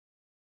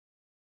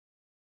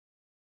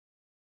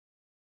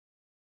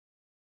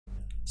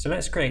So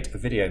let's create a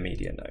video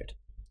media node.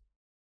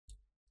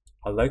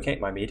 I'll locate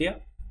my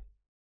media,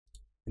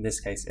 in this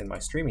case in my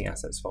streaming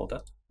assets folder,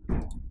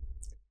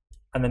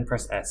 and then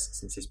press S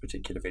since this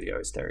particular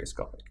video is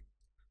stereoscopic.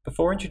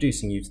 Before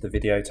introducing you to the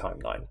video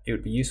timeline, it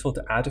would be useful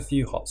to add a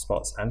few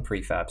hotspots and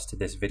prefabs to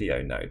this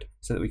video node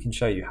so that we can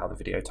show you how the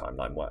video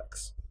timeline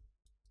works.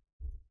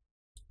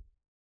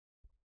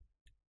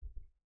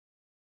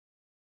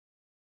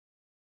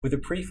 With a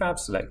prefab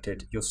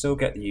selected, you'll still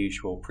get the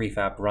usual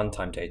prefab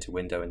runtime data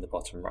window in the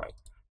bottom right,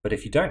 but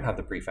if you don't have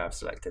the prefab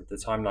selected, the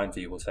timeline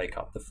view will take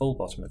up the full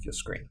bottom of your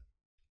screen.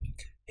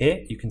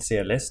 Here you can see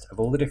a list of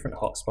all the different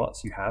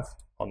hotspots you have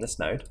on this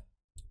node,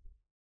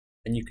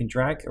 and you can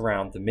drag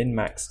around the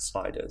min-max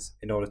sliders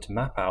in order to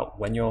map out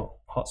when your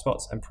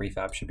hotspots and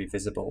prefab should be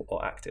visible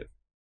or active.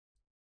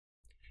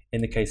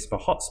 In the case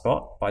of a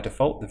hotspot, by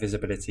default the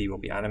visibility will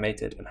be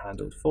animated and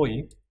handled for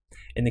you.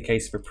 In the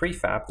case of a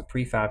prefab, the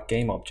prefab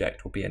game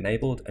object will be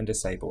enabled and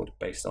disabled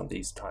based on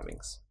these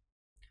timings.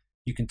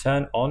 You can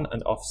turn on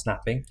and off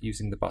snapping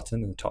using the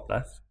button in the top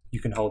left. You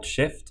can hold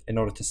Shift in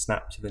order to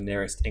snap to the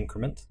nearest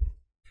increment,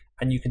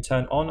 and you can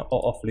turn on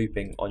or off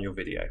looping on your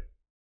video.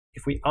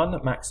 If we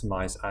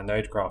unmaximize our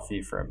node graph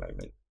view for a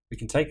moment, we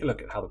can take a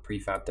look at how the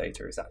prefab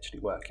data is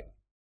actually working.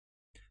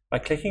 By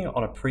clicking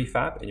on a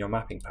prefab in your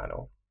mapping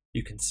panel,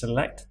 you can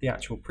select the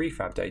actual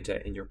prefab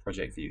data in your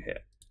project view here.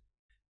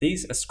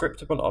 These are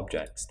scriptable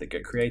objects that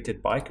get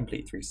created by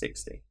Complete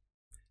 360.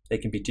 They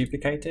can be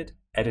duplicated,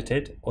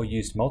 edited, or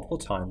used multiple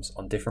times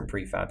on different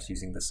prefabs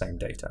using the same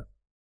data.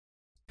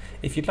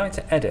 If you'd like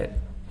to edit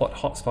what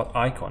hotspot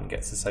icon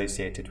gets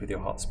associated with your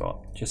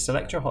hotspot, just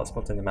select your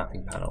hotspot in the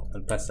mapping panel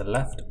and press the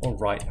left or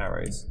right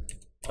arrows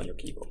on your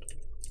keyboard.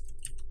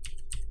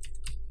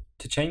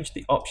 To change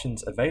the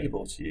options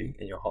available to you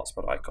in your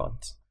hotspot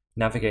icons,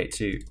 navigate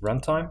to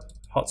Runtime,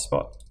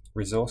 Hotspot,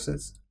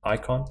 Resources,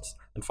 Icons,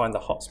 and find the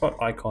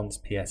Hotspot Icons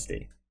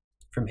PSD.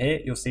 From here,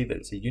 you'll see that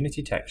it's a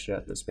Unity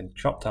texture that's been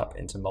chopped up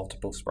into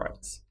multiple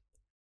sprites.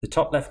 The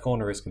top left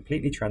corner is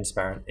completely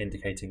transparent,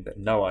 indicating that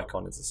no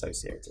icon is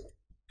associated.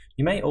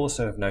 You may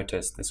also have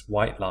noticed this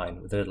white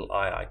line with a little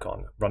eye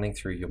icon running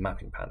through your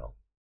mapping panel.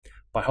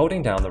 By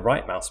holding down the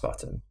right mouse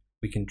button,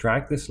 we can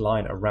drag this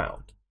line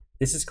around.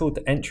 This is called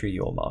the entry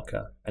yaw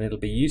marker, and it'll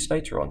be used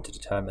later on to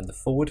determine the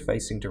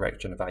forward-facing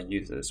direction of our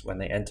users when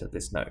they enter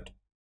this node.